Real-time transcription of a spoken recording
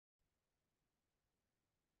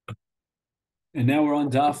And now we're on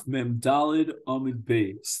Daf Mem Dalid Amid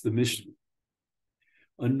Beis, the Mishnah.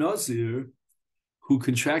 A Nazir who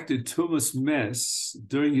contracted Tumas Mes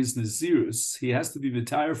during his Nazirus, he has to be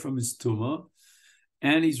retired from his Tumah,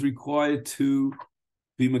 and he's required to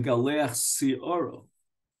be Megaleach Si'oro.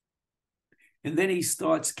 And then he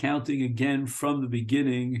starts counting again from the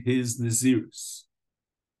beginning his Nazirus.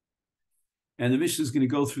 And the Mishnah is going to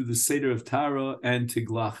go through the Seder of Tara and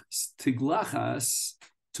Tiglachas. Tiglachas,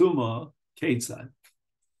 Tumah, Ketzad.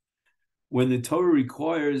 When the Torah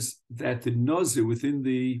requires that the Nazir, within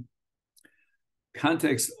the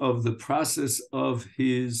context of the process of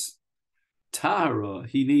his Tahara,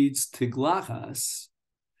 he needs Tiglachas,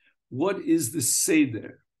 what is the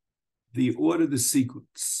Seder? The order, the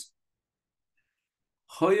sequence.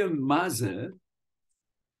 Hoyam Mazeh,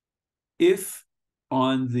 if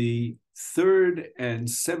on the third and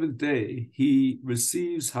seventh day he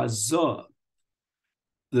receives Hazah,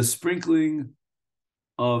 the sprinkling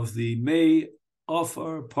of the May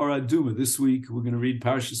Ofar Paraduma. This week we're going to read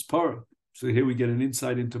Parshas Parah. So here we get an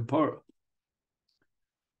insight into Parah.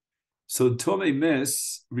 So Tomei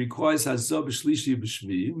Mes requires Hazah b'shlishi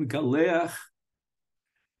b'shvi, Megaleach.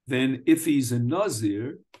 Then if he's a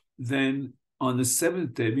Nazir, then on the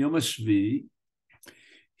seventh day, Yom HaShvi,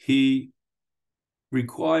 he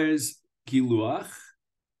requires Giluach,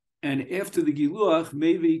 and after the Giluach,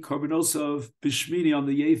 maybe Karbanosov Bishmini on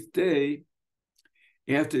the eighth day,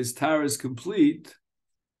 after his Tara is complete,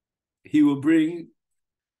 he will bring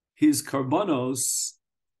his Karbanos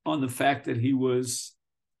on the fact that he was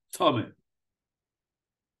Tameh.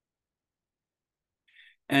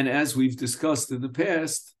 And as we've discussed in the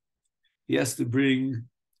past, he has to bring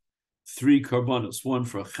 3 Karbanos, one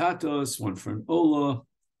for a Chatos, one for an Ola,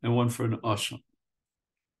 and one for an Asham.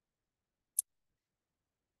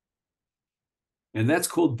 And that's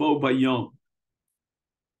called Bo Bayom,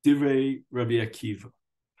 Divrei Rabbi Akiva.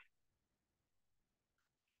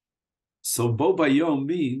 So Bo Bayom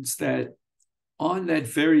means that on that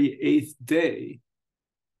very 8th day,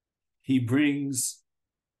 he brings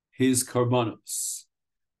his Karbanos.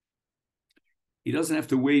 He doesn't have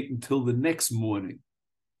to wait until the next morning,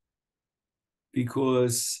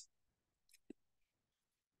 because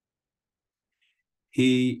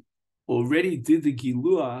he already did the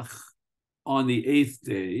Giluach on the 8th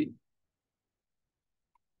day.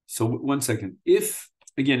 So 1 second. If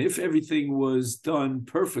everything was done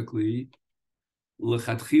perfectly,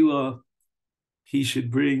 l'chatchila, he should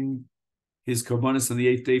bring his karbanos on the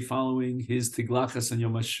 8th day following his tiglachas and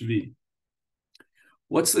Yom HaShvi.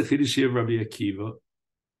 What's the chiddush here of Rabbi Akiva?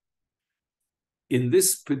 In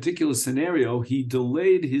this particular scenario, he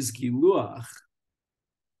delayed his giluach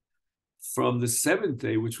from the 7th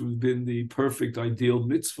day, which would have been the perfect ideal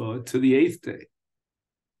mitzvah, to the 8th day.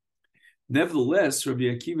 Nevertheless, Rabbi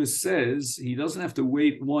Akiva says he doesn't have to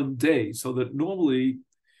wait 1 day, so that normally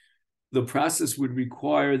the process would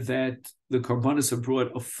require that the karbanos are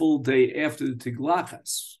brought a full day after the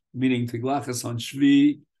tiglachas, meaning tiglachas on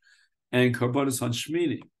Shvi and karbanos on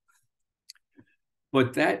Shmini.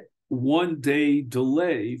 But that 1 day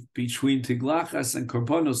delay between tiglachas and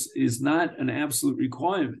karbanos is not an absolute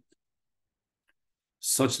requirement,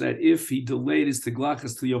 such that if he delayed his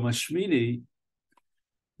tiglachas to Yom HaShmini,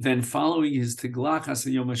 then following his tiglachas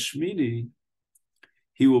and Yom HaShmini,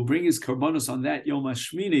 he will bring his karbanos on that Yom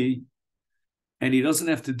HaShmini, and he doesn't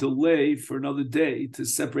have to delay for another day to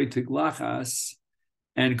separate tiglachas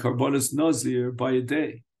and karbanos nazir by a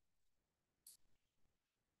day.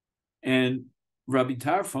 And Rabbi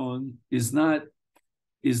Tarfon is not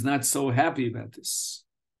so happy about this.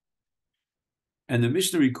 And the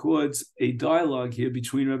Mishnah records a dialogue here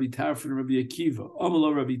between Rabbi Tarfon and Rabbi Akiva.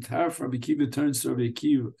 Amalo Rabbi Tarfon, Rabbi Akiva turns to Rabbi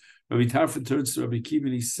Akiva. Rabbi Tarfon turns to Rabbi Akiva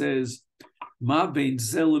and he says, Ma bein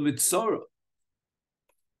zel mitzora.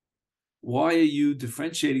 Why are you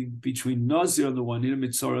differentiating between Nazir on the one hand and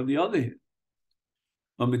Mitzora on the other hand?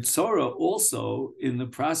 A Mitzora also, in the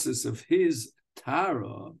process of his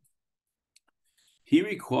Tara, he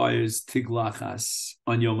requires Tiglachas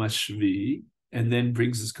on Yom HaShvi, and then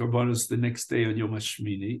brings his karbanos the next day on Yom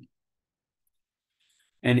HaShmini.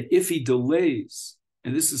 And if he delays,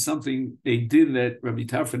 and this is something they did that Rabbi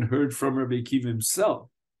Tarfon heard from Rabbi Akiva himself,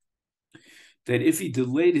 that if he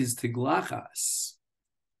delayed his tiglachas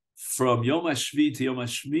from Yom HaShvi to Yom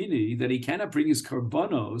HaShmini, that he cannot bring his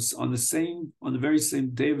karbanos on the very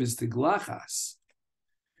same day of his tiglachas,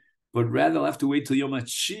 but rather he'll have to wait till Yom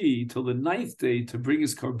HaShi, till the 9th day, to bring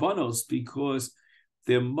his karbanos, because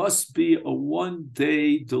there must be a 1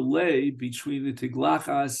 day delay between the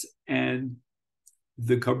tiglachas and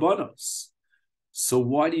the karbanos. So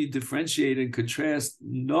why do you differentiate and contrast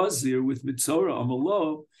Nazir with Mitzora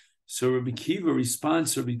Amalo, So Rabbi Kiva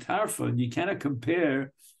responds to Rabbi Tarfa, and you cannot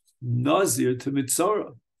compare Nazir to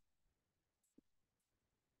Mitzorah.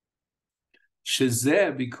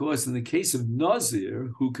 Shezeh, because in the case of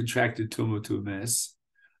Nazir, who contracted Tumah to a mess,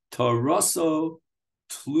 Taraso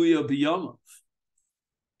Tluya B'Yamav,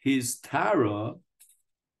 his Tara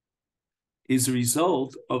is a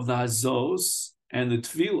result of the Hazos and the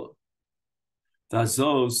Tvilah. The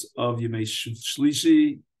Hazos of Yemei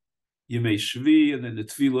Shlishi, Yemei Shvi, and then the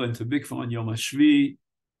Tvilah into Mikvah on Yom HaShvi.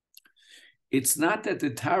 It's not that the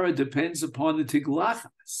Tara depends upon the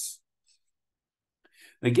Tiglachas.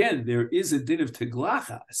 Again, there is a din of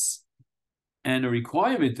Tiglachas and a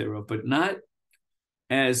requirement thereof, but not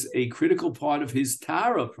as a critical part of his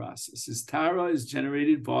Tara process. His Tara is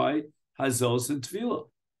generated by Hazos and Tvilah.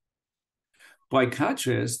 By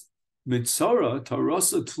contrast, Mitzorah,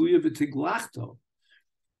 Tarasa Tluya V'Tiglachto,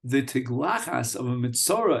 the Tiglachas of a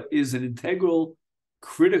Mitzorah is an integral,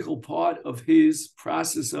 critical part of his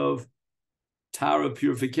process of Tara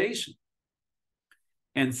purification.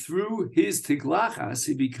 And through his Tiglachas,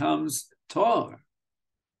 he becomes Tar.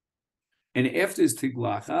 And after his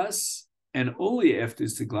Tiglachas, and only after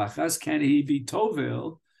his Tiglachas, can he be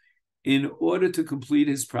Tovel in order to complete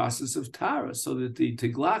his process of Tara, so that the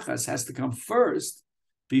Tiglachas has to come first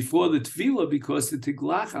before the Tvilah, because the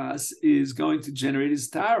Tiglachas is going to generate his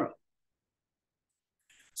Tara.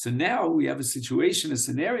 So now we have a situation, a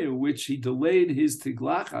scenario in which he delayed his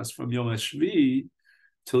Tiglachas from Yom HaShvi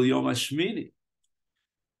till Yom HaShmini.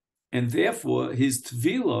 And therefore, his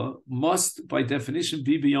Tvilah must, by definition,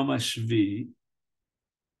 be Yom HaShvi,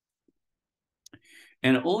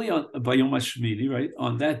 and only by Yom HaShmini, right,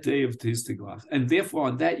 on that day of his Tiglach. And therefore,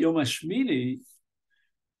 on that Yom HaShmini,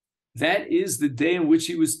 that is the day in which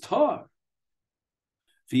he was tar.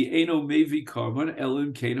 V'eno mevi karban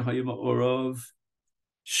elim kein hayim orav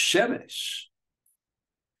shemesh.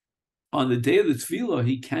 On the day of the Tefillah,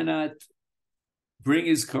 he cannot bring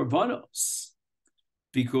his karbanos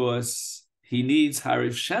because he needs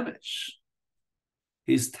hariv shemesh.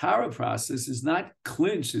 His Tara process is not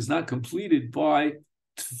clinched, is not completed by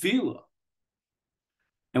Tefillah.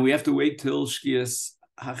 And we have to wait till Shkias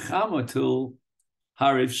Hachama, till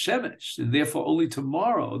Hariv Shemesh. And therefore, only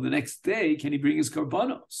tomorrow, the next day, can he bring his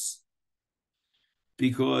Karbanos.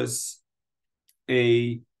 Because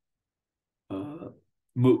a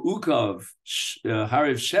Mu'ukav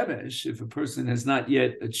Hariv Shemesh, if a person has not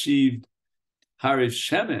yet achieved Hariv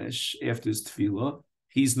Shemesh after his Tefillah,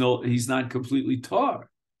 he's not completely tar.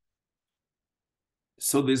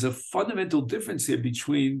 So there's a fundamental difference here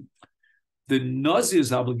between the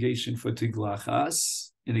Nazir's obligation for Tiglachas,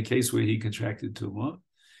 in a case where he contracted Tumah,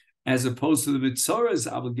 as opposed to the Mitzorah's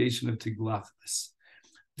obligation of Tiglachas.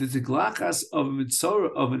 The Tiglachas of a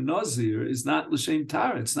Mitzorah, of a Nazir, is not L'Shem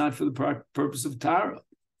Tara. It's not for the purpose of Tara.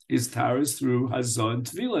 His Tara is through Hazah and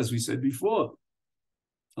Tvilah, as we said before,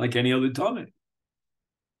 like any other Tameh.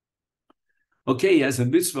 Okay, he has a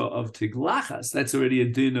mitzvah of Tiglachas. That's already a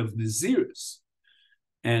din of Nazirus.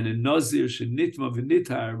 And a Nazir shenitma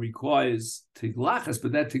v'nitar requires Tiglachas,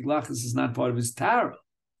 but that Tiglachas is not part of his Tara.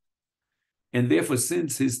 And therefore,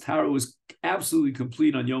 since his Tara was absolutely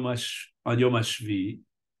complete on Yom HaShvi,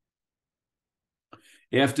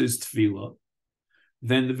 after his Tefillah,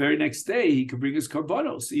 then the very next day he can bring his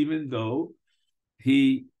Karbanos, even though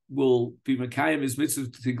he will be Mekayim his mitzvah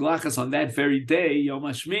Tiglachas on that very day, Yom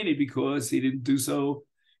HaShmini, because he didn't do so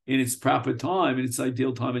in its proper time, in its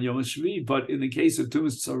ideal time in Yom HaShvi. But in the case of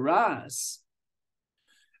Tumas Tzaras,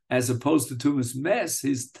 as opposed to Tumas Mes,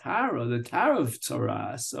 his Tara, the Tara of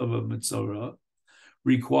Tzaras, of a Mitzorah,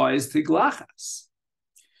 requires Tiglachas.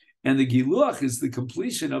 And the Giluach is the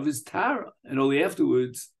completion of his Tara. And only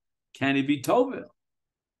afterwards can he be Tovel.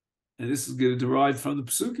 And this is going to derive from the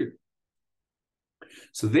Pesukim.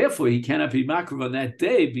 So therefore, he cannot be Makrav on that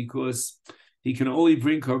day because he can only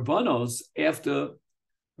bring Karbanos after,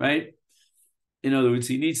 right? In other words,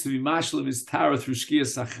 he needs to be Mashlim his Tara through Shkia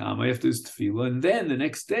Sachama after his Tefillah, and then the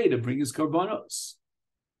next day to bring his Karbanos.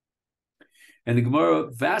 And the Gemara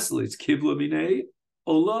vacillates, Kibla Minei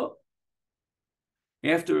Ola.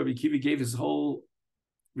 After Rabbi Kiva gave his whole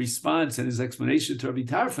response and his explanation to Rabbi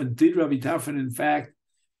Tarfon, did Rabbi Tarfon in fact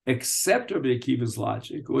accept Rabbi Akiva's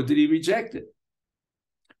logic, or did he reject it?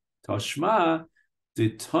 Tashma de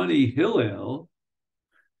Tani Hillel.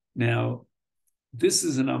 Now, this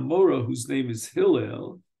is an Amora whose name is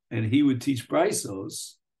Hillel, and he would teach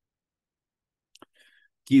Braisos.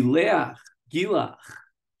 Gilach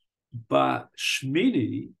ba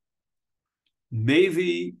Shmini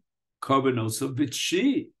Mevi Karbanos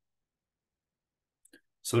Bitshi.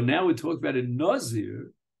 So now we talk about a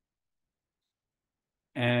Nazir,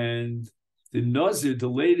 and the Nazir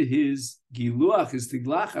delayed his giluach, his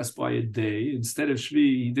tiglachas, by a day. Instead of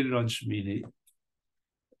Shvi, he did it on Shmini.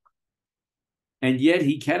 And yet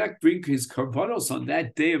he cannot bring his karbanos on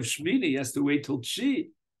that day of Shmini. He has to wait till Chi.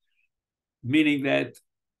 Meaning that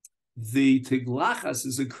the tiglachas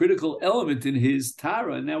is a critical element in his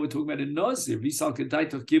tara. And now we're talking about a Nazir. Visal kedai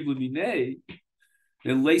toch giblu minei,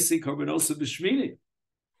 and lesi karbonosa b'Shmini.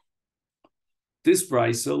 This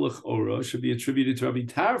brisa l'chora should be attributed to Rabbi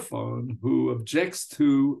Tarfon, who objects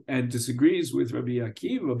to and disagrees with Rabbi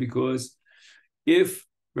Akiva, because if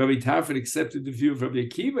Rabbi Tarfon accepted the view of Rabbi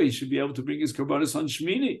Akiva, he should be able to bring his karbanos on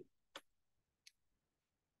Shmini.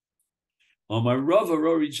 Omar Rava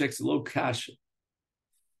rejects lo kasha.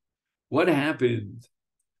 What happened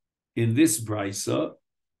in this brisa?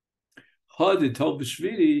 Ha de tov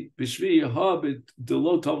b'shvi, ha de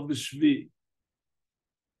lo tov b'shvi.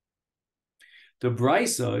 The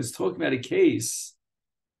brisa is talking about a case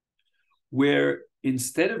where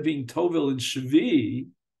instead of being tovel in Shvi,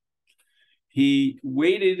 he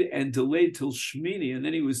waited and delayed till Shmini, and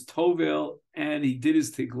then he was tovel and he did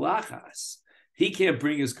his tiglachas. He can't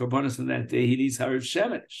bring his karbanos on that day. He needs hariv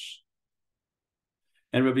shemesh.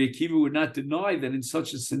 And Rabbi Akiva would not deny that in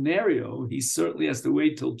such a scenario, he certainly has to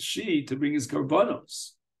wait till Chi to bring his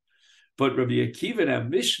karbanos. But Rabbi Akiva in our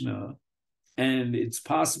Mishnah, and it's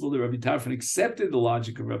possible that Rabbi Tarfon accepted the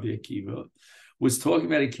logic of Rabbi Akiva, was talking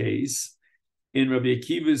about a case in Rabbi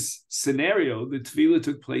Akiva's scenario. The Tefillah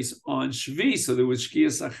took place on Shvi, so there was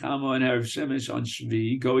Shkiyas Achama and Harav Shemesh on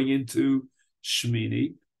Shvi going into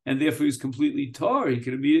Shmini, and therefore he was completely tar. He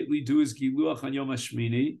could immediately do his Giluach on Yom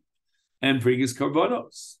HaShmini and bring his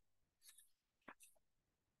karbanos.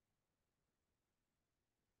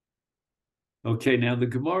 Okay, now the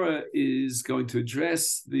Gemara is going to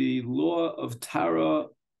address the law of Tara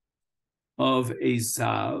of a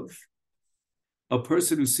Zav. A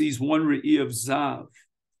person who sees one Re'i of Zav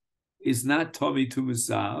is not Tommy to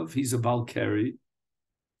Zav, he's a Balkari,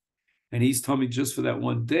 and he's Tommy just for that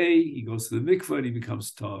one day. He goes to the mikvah and he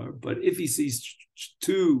becomes Tar. But if he sees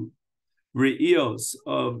two Re'ios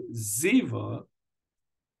of Ziva,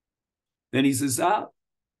 then he's a Zav.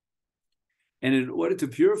 And in order to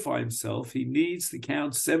purify himself, he needs to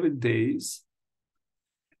count 7 days.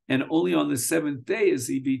 And only on the 7th day is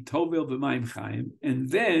he be Tovel b'mayim chayim. And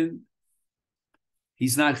then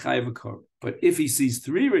he's not chayav a korban. But if he sees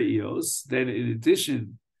 3 re'ios, then in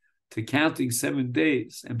addition to counting 7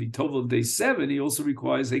 days and be Tovel day 7, he also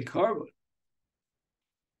requires a korban.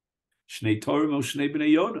 Shnei Torim o Shnei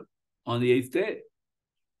b'nei Yonah on the 8th day.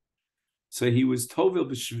 So he was Tovel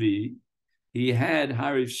b'shvi. He had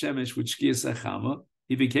Hariv Shemesh with Shkiyas Achama.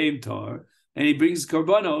 He became Tar, and he brings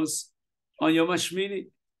Karbanos on Yom HaShmini.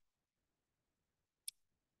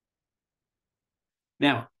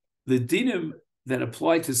 Now, the dinim that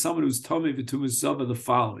apply to someone who's Tomei V'tumas Zav are the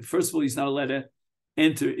following. First of all, he's not allowed to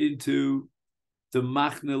enter into the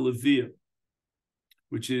Machne Leviyah,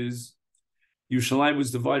 which is Yerushalayim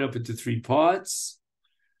was divided up into 3 parts.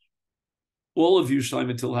 All of Yerushalayim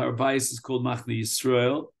until Har Bayis is called Machne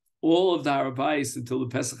Yisrael. All of the Har Bayis until the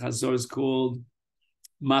Pesach Hazor is called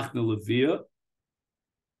Machne Leviyah.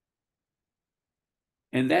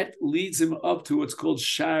 And that leads him up to what's called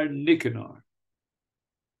Shar Nikanor.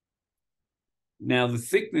 Now, the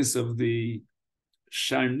thickness of the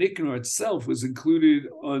Shar Nikanor itself was included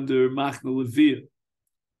under Machne Leviyah.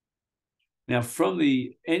 Now, from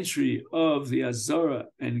the entry of the Azara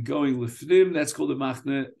and going Lefnim, that's called the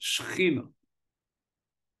Machne Shechina.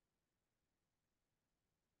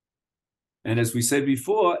 And as we said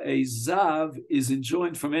before, a Zav is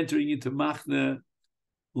enjoined from entering into Machne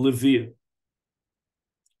Leviyah,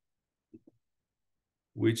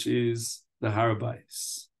 which is the Har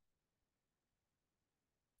Bayis.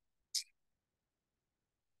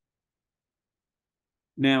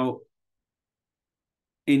 Now,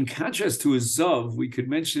 in contrast to a Zav, we could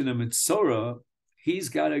mention a Mitzorah. He's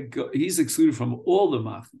got to go. He's excluded from all the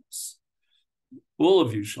Machnos, all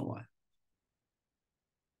of Yerushalayim.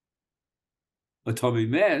 A Tomei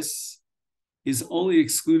Mes is only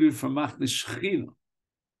excluded from Machne Shechina.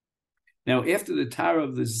 Now, after the Tara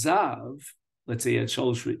of the Zav, let's say at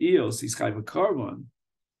Sholosh Re'ios, he's Chayv Karban,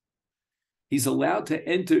 he's allowed to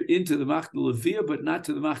enter into the Machne Leviyah, but not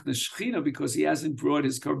to the Machne Shechina because he hasn't brought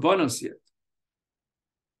his Karbanos yet.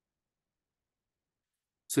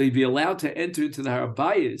 So he'd be allowed to enter into the Har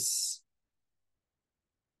Bayis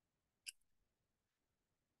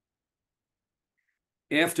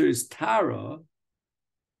after his Tara,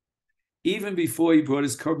 even before he brought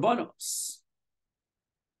his Karbanos.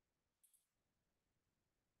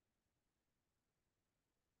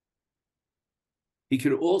 he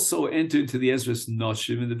could also enter into the Ezras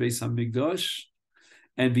Noshim in the Beis Hamikdash,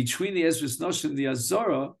 and between the Ezras Noshim and the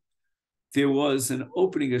Azara, there was an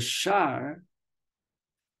opening, a shar,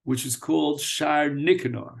 which is called Shar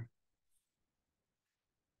Nikanor.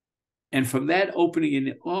 And from that opening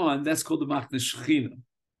in on, that's called the Machne Shechina.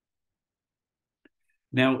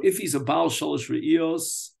 Now, if he's a Baal Shalosh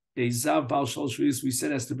Re'iyos, a Zav Baal Shalosh Re'iyos, we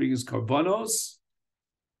said has to bring his karbanos.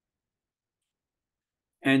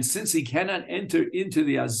 And since he cannot enter into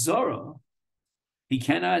the Azara, he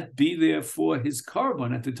cannot be there for his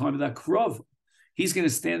carbon at the time of that Krov. He's going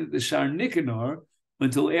to stand at the Shar Nikanor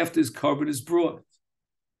until after his carbon is brought.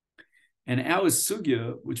 And our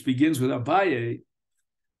sugya, which begins with Abaye,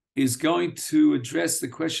 is going to address the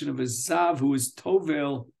question of a Zav who is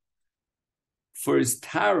Tovel for his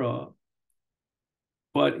Tara,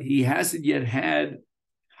 but he hasn't yet had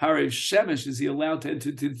Harev Shemesh. Is he allowed to enter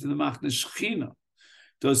into the Machne Shechina?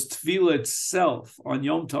 Does Tvila itself on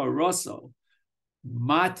Yom Ta'aroso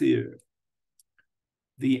matir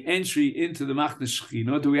the entry into the Machne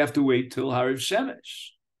Shechina, or do we have to wait till Harev Shemesh?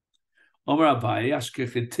 Omar Abaye,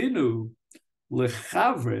 Ashkechetinu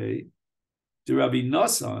lechavre de Rabbi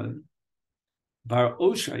Nosson bar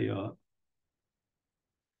Oshaya.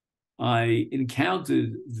 I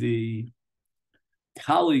encountered the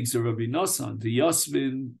colleagues of Rabbi Nosson, the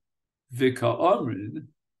Yosvin Vika Omrin.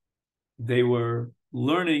 They were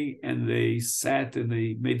learning and they sat and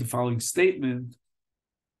they made the following statement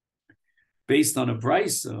based on a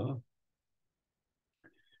brisa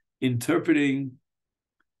interpreting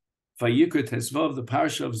Vayikra Tesvav, the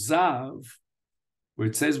parasha of Zav, where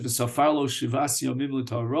it says V'safar lo shivas yomim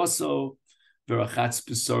l'taraso v'rachatz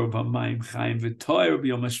b'sor b'mayim chayim v'toyer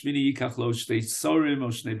b'yom hashmini yikach lo shtei sorim o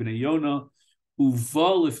shnei b'nei Yona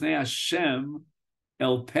uvo lifnei Hashem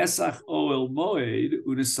el Pesach o el Moed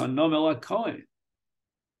u'nesanom el HaKohen.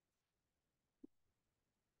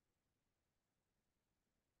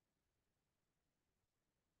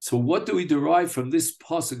 So what do we derive from this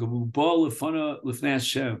pasuk of Uba lefana lifnei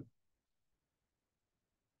Hashem?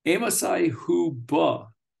 Emasai hu ba.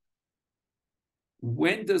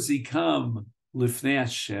 When does he come lifnei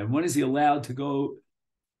Hashem? When is he allowed to go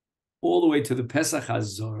all the way to the Pesach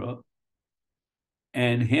Hazorah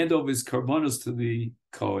and hand over his karbonos to the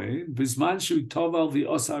Kohen? Bizman shu toval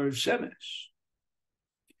v'os Harev Shemesh.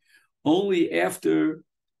 Only after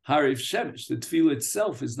Harev Shemesh, the tefillah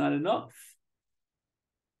itself is not enough.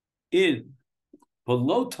 In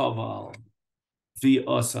below toval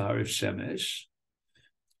v'os Harev Shemesh,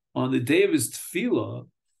 on the day of his tefillah,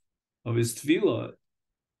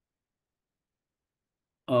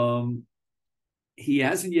 he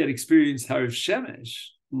hasn't yet experienced Harev Shemesh.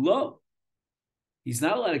 Lo, he's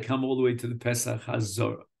not allowed to come all the way to the Pesach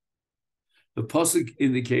Hazorah. The pasuk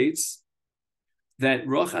indicates that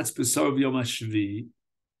Rochatz B'sar B'yom HaShvi,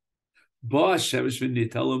 Ba HaShemesh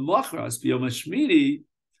V'nita L'machras B'yom HaShmini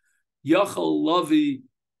Yachal Lavi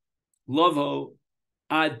Lavo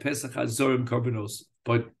Ad Pesach Hazorim Karbanos,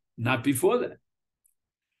 but not before that.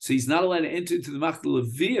 So he's not allowed to enter into the Machne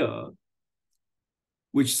Leviyah,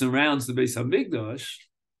 which surrounds the Beis Hamikdash,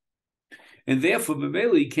 and therefore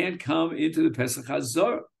Memele he can't come into the Pesach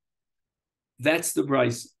Hazorah. That's the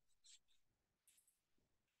brisa.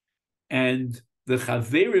 And the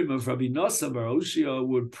Chaverim of Rabbi Nosson bar Oshia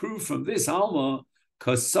would prove from this Alma,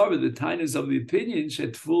 Kasara, the Tainas of the opinion,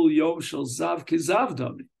 Shetful Yom Shel Zav Kizav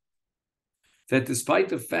Dami, that despite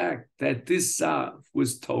the fact that this Zav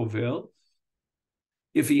was Tovel,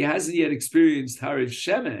 if he hasn't yet experienced Harev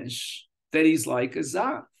Shemesh, that he's like a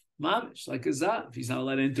Zav, Mamish, like a Zav. He's not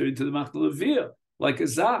allowed to enter into the Machne Leviyah, like a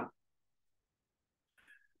Zav.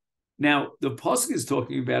 Now, the Pasuk is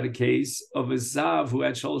talking about a case of a Zav who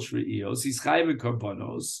had Shalosh Re'iyos, he's Chayiv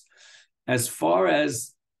Karbanos. As far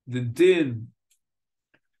as the din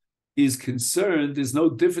is concerned, there's no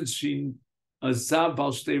difference between a Zav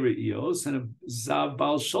Bal Shtei Re'iyos and a Zav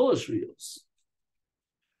Bal Shalosh Re'iyos.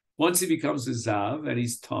 Once he becomes a Zav and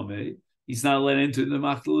he's Tomei, he's not allowed to enter the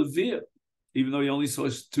Machne Leviyah, even though he only saw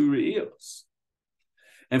 2 Re'iyos.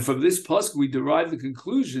 And from this pasuk, we derive the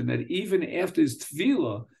conclusion that even after his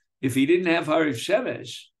Tefillah, if he didn't have Harev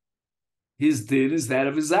Shemesh, his din is that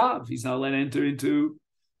of a Zav. He's not allowed to enter into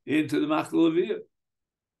the Machne Leviyah.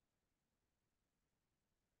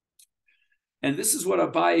 And this is what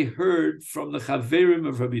Abai heard from the Chaverim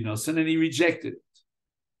of Rabbi Nosson, and he rejected it.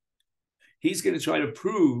 He's going to try to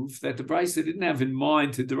prove that the Brisa didn't have in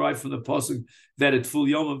mind to derive from the pasuk that at full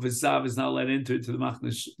Yom of Zav is not allowed to enter into the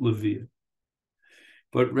Machne Leviyah.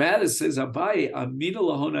 But rather says Abai, Amina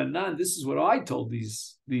Lahonanan, this is what I told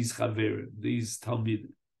these Chaverim, these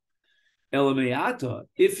Talmidim. Elameata,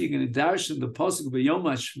 if you're going to darshan the pasuk B'Yom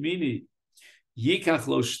HaShmini, Yikach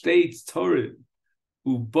lo shtei torim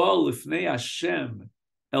uba lifnei Hashem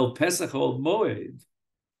el Pesach ol Moed,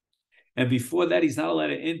 and before that he's not allowed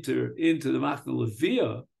to enter into the Machna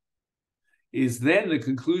Leviyah, is then the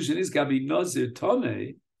conclusion is Gabi Nazir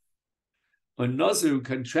Tomei, a Nazir who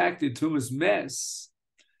contracted Tumas Mess,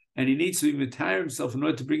 and he needs to retire himself in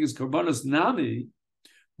order to bring his Karbanos Nami,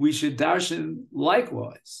 we should darshan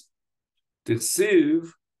likewise. T'chsiv,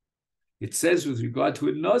 it says with regard to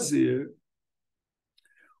a Nazir,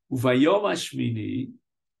 Uvayom Hashmini,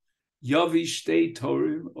 Yavi Shtei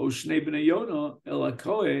Torim, O Shnei B'nai Yonah, El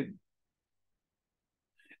HaKohen,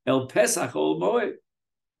 El Pesach Ol Moed.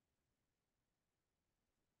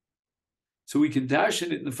 So we can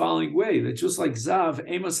darshan it in the following way, that just like Zav,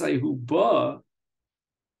 Emasai Hu Ba,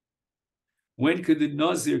 when could the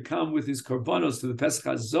Nazir come with his Karbanos to the Pesach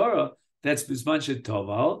HaZorah? That's Bisman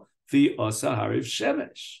Toval, the Osa Hariv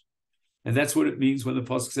Shemesh. And that's what it means when the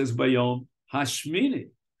Pasuk says Bayom Hashmini,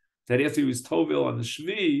 that after he was Tovel on the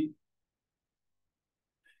Shvi,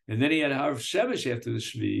 and then he had Hariv Shemesh after the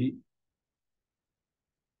Shvi,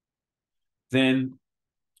 then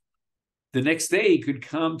the next day he could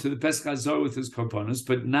come to the Pesach HaZorah with his Karbanos,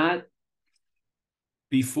 but not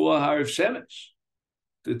before Hariv Shemesh.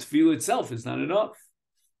 The tefillah itself is not enough.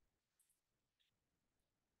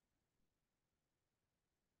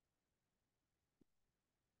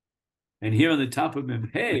 And here on the top of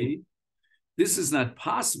Memhei, this is not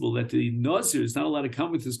possible that the Nazir is not allowed to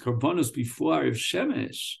come with his Karbanos before Hariv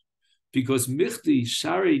Shemesh, because Michti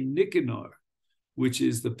Shari Nikanor, which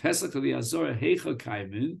is the Pesach of the Azorah Heicha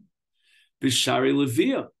Kaimin, B'Shari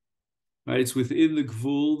Leviyah. Right? It's within the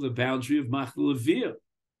Gvul, the boundary of Machna Leviyah.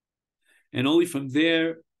 And only from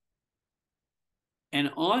there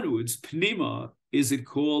and onwards, Pnima, is it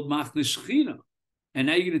called Machna Shechina. And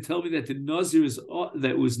now you're going to tell me that the Nazir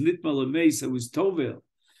that was Nitma Lameis, that was Tovel,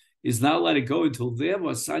 is not allowed to go until there.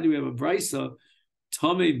 Aside we have a Brisa,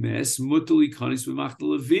 Tomei Mes, Mutali Kanis B'Machna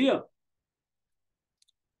Leviyah.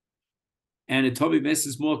 And a Tomei Mes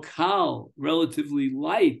is more kal, relatively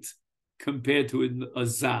light, compared to a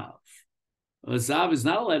Zav. A Zav is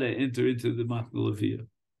not allowed to enter into the Machna Leviyah.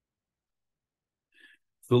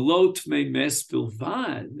 The lo Tmei Mes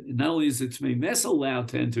bilvad, not only is it Tmei Mes allowed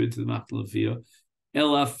to enter into the Machna Leviyah,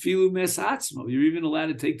 el afilu mes atzmo, you're even allowed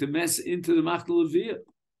to take the mes into the Machna Leviyah.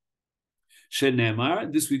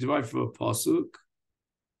 Shenemar, this we derive from a pasuk.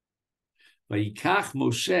 Vayikach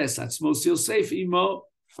Moshe atzmos Yosef imo.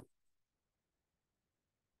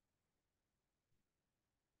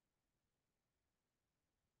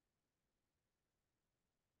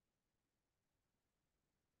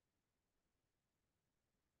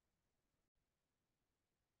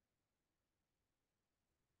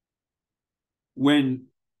 When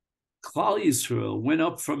Klal Yisrael went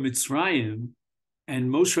up from Mitzrayim, and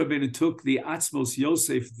Moshe Rabbeinu took the Atzmos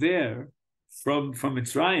Yosef there from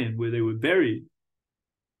Mitzrayim, where they were buried,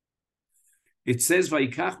 it says,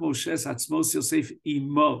 Vayikach Moshe Atzmos Yosef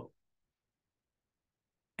imo.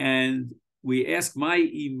 And we ask my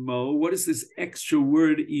imo, what is this extra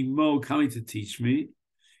word imo coming to teach me?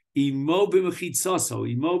 Imo b'mechitzaso,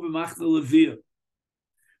 imo b'machna Leviyah.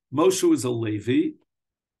 Moshe was a Levi,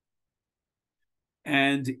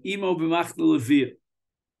 and imo b'machna Leviyah.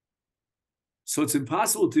 So it's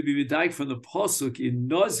impossible to be medayek from the pasuk in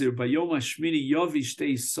Nazir Bayom Hashmini Yavi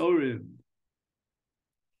Shtei Sorim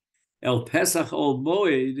El Pesach Ol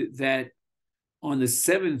Moed that on the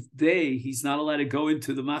seventh day he's not allowed to go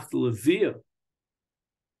into the Machna Leviyah.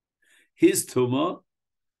 His tumah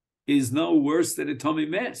is no worse than a Tomei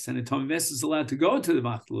Mes, and a Tomei Mes is allowed to go into the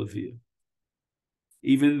Machna Leviyah.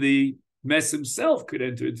 Even the Mes himself could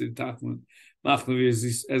enter into the Machna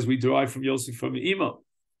Leviyah, as we derive from Yosef from Imo.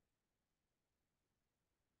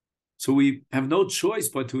 So we have no choice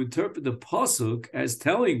but to interpret the pasuk as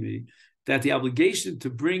telling me that the obligation to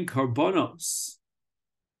bring karbonos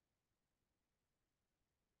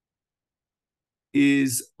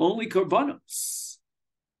is only karbonos.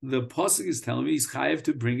 The pasuk is telling me he's chayav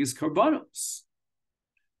to bring his karbonos.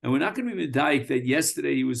 And we're not going to be medayik that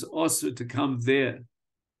yesterday he was also to come there.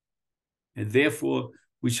 And therefore,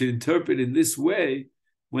 we should interpret in this way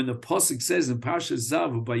when the pasuk says in Parsha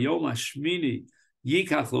Zav, Bayom Hashmini,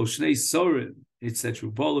 Yikach lo shnei sorim, etc.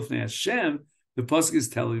 Bolifnei Hashem, the pasuk is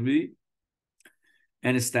telling me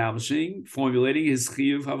and establishing, formulating his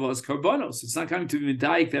chiyuv havas karbonos. It's not coming to be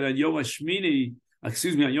medayik that on Yom Hashmini, on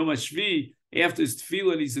Yom Hashvi, after his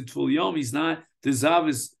tefillah, he's a tefil yom. He's not. The zav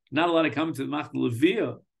is not allowed to come into the Machna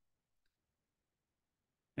Leviyah,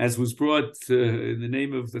 as was brought in the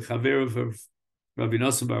name of the chaver of Rabbi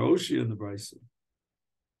Nosson Bar Oshi in the Brisa.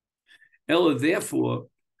 Ella, therefore,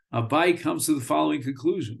 Abai comes to the following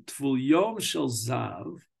conclusion: Tvul Yom Shel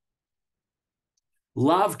Zav,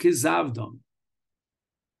 Lav Kizavdom.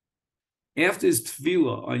 After his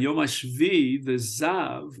tefillah on Yom HaShvi, the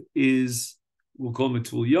Zav is, we'll call him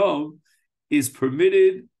Tvul Yom, is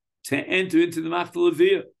permitted to enter into the Machta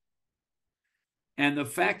Leviyah. And the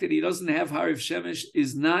fact that he doesn't have Hariv Shemesh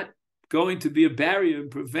is not going to be a barrier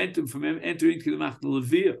and prevent him from entering into the Machta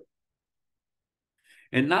Leviyah.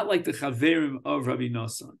 And not like the Chaverim of Rabbi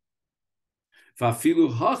Nosson.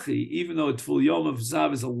 Vafilu Hachi, even though a Tvul Yom of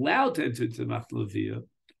Zav is allowed to enter into the Machta Leviyah,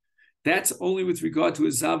 that's only with regard to a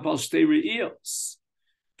Zav Bal Shtei Re'iyos,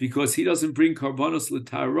 because he doesn't bring Karbonos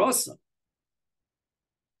L'Tarosa.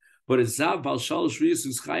 But a Zav Bal Shalosh Re'iyos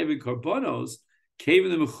who's Chayiv in Karbonos, came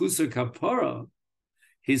in the Mechusar Kapara,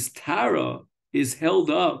 his Tara is held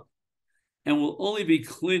up and will only be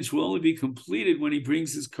clinched, will only be completed when he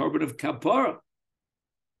brings his Karban of Kapara.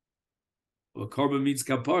 Well, Karban means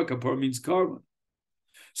Kapara means Karban.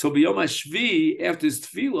 So B'Yom HaShvi, after his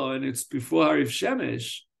Tefillah, and it's before Hariv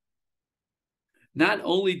Shemesh, not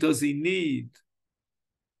only does he need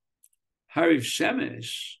Hariv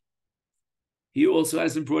Shemesh, he also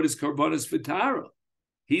hasn't brought his Karbanos V'Tara.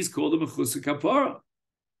 He's called a Mechusar Kapara.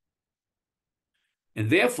 And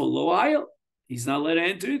therefore, Lo Ayel, he's not allowed to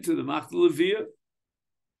enter into the Machta Leviyah.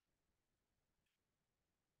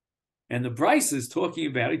 And the Bryce is talking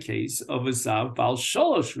about a case of a Zav Bal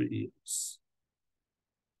Shalosh Re'iyos.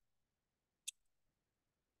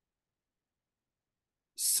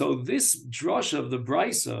 So this drush of the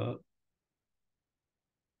Brisa,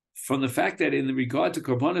 from the fact that in regard to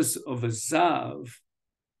Karbonos of a Zav,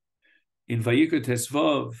 in Vayikra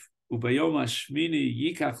Tesvav, Ubayom Hashmini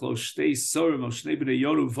Yikach Lo Shtei Sorim O Shnei Bnei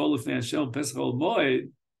Yonu V'O Lifnei Hashem Pesach Ol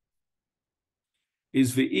Moed,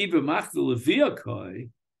 is V'I B'Machta Leviyah Koi.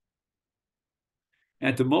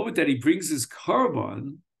 At the moment that he brings his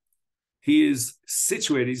Karban, he is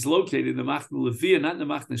situated, he's located in the Machna Leviyah, not in the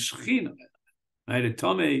Machna Shechina. Right? A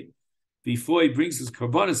Tomei, before he brings his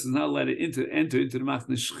Karbanos, is not allowed to enter into the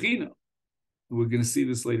Machna Shechina. We're going to see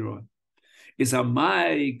this later on. Is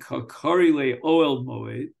Amai Kakari Le Oel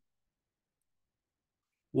Moed.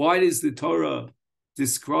 Why does the Torah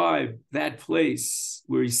describe that place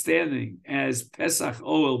where he's standing as Pesach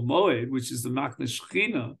Oel Moed, which is the Machna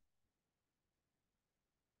Shechina?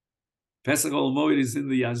 Pesach Oel Moed is in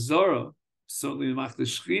the Yazorah, certainly the Machna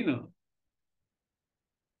Shechina.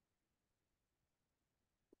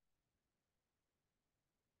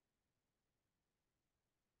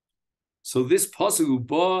 So this pasuk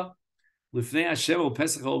Uba Lifnei Hashem or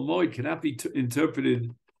Pesach Oel Moed cannot be interpreted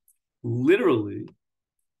literally,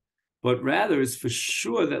 but rather it's for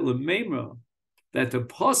sure that Lememra, that the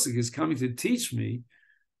pasuk is coming to teach me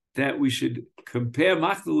that we should compare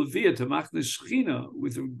Machna Leviyah to Machna Shechina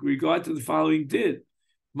with regard to the following din.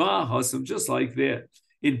 Ma Hasam, just like that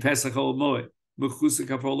in Pesach Oel Moed, Mechusar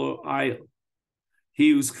Kapara Ayil.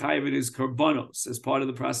 He who's chayiv in his karbonos as part of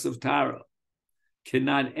the process of Tara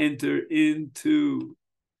cannot enter into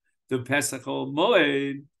the Pesach Oel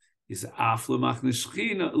Moed. Is Afla Machna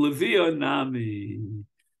Shechina Leviyah Nami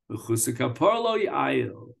Mechusar Kapara Lo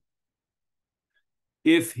Ayil.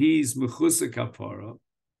 If he's Mechusar Kapara,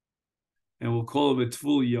 and we'll call him a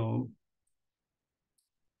Tvul Yom,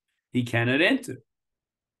 he cannot enter.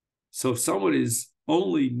 So if someone is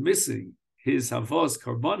only missing his Havos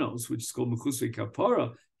Karbonos, which is called Mechusar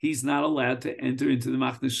Kapara, he's not allowed to enter into the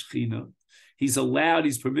Machna Shechina. He's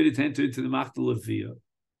permitted to enter into the Machna Leviyah.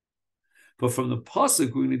 But from the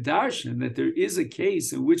Pasuk, we're going to darshan that there is a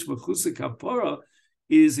case in which Mechusar Kapara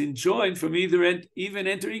is enjoined from even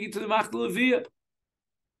entering into the Machna Leviyah.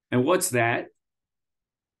 And what's that?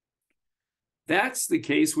 That's the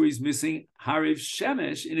case where he's missing Hariv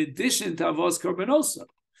Shemesh in addition to Avos Karbonosa.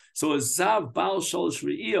 So a Zav Bal Shalosh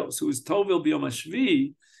Re'iyos, who is Tovil B'Yom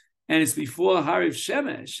HaShvi, and it's before Hariv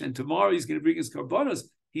Shemesh, and tomorrow he's going to bring his Karbonos,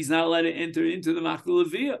 he's not allowed to enter into the Machna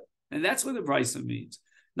Leviyah. And that's what the Brisa means.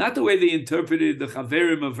 Not the way they interpreted the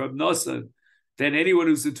Chaverim of Rab Nosson, that anyone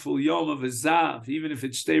who's a Tvul Yom of a Zav, even if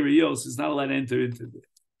it's Shtei Re'iyos, is not allowed to enter into it.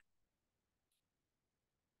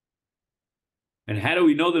 And how do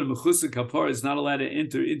we know that a Mechusar Kapara is not allowed to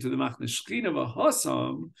enter into the Machna Shechina of a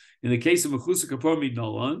Hasam? In the case of Mechusar Kapara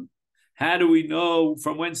Midnolan, how do we know,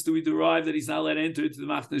 from whence do we derive that he's not allowed to enter into the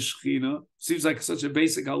Machna Shechina? Seems like such a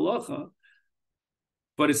basic halacha,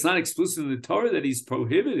 but it's not explicit in the Torah that he's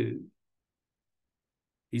prohibited.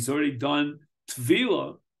 He's already done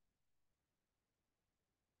Tvila.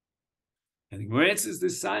 And the Gemara answers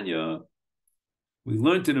this Sanya, we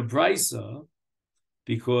learned in a Brisa,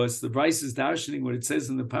 because the Brisa is darshaning what it says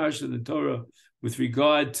in the parasha of the Torah with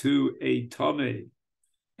regard to a Tomei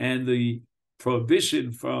and the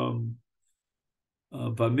prohibition from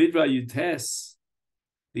Bamidra Yutes,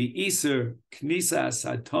 the Iser Knisas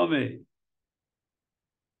Atome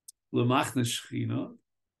Lemachna Shechina,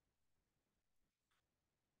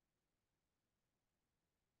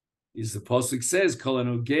 is the pasuk says Kol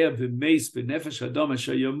Anogea B'Meis B'Nefesh Adam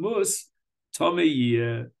Asher Yamus Tome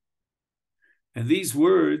Yeh. And these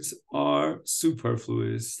words are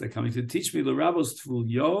superfluous. They're coming to teach me the Rabbos Tvul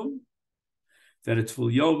Yom, that a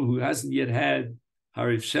Tvul Yom who hasn't yet had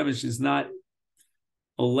Hariv Shemesh is not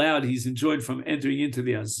allowed, he's enjoined from entering into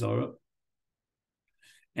the Azara.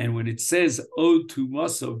 And when it says Od to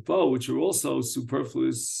Masav Bo, which are also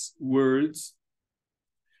superfluous words,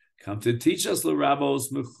 come to teach us the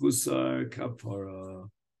Rabbos Mechusar Kapara,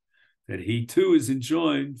 that he too is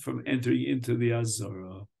enjoined from entering into the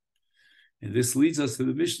Azara. And this leads us to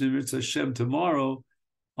the Mishnah Mitzvah Hashem tomorrow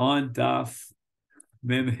on Daf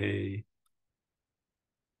Memhei.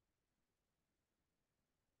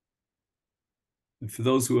 And for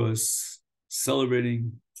those who are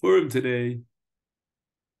celebrating Purim today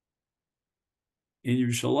in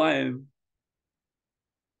Yerushalayim,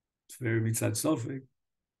 it's very Mitzad Sofek.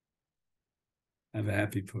 Have a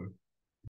happy Purim.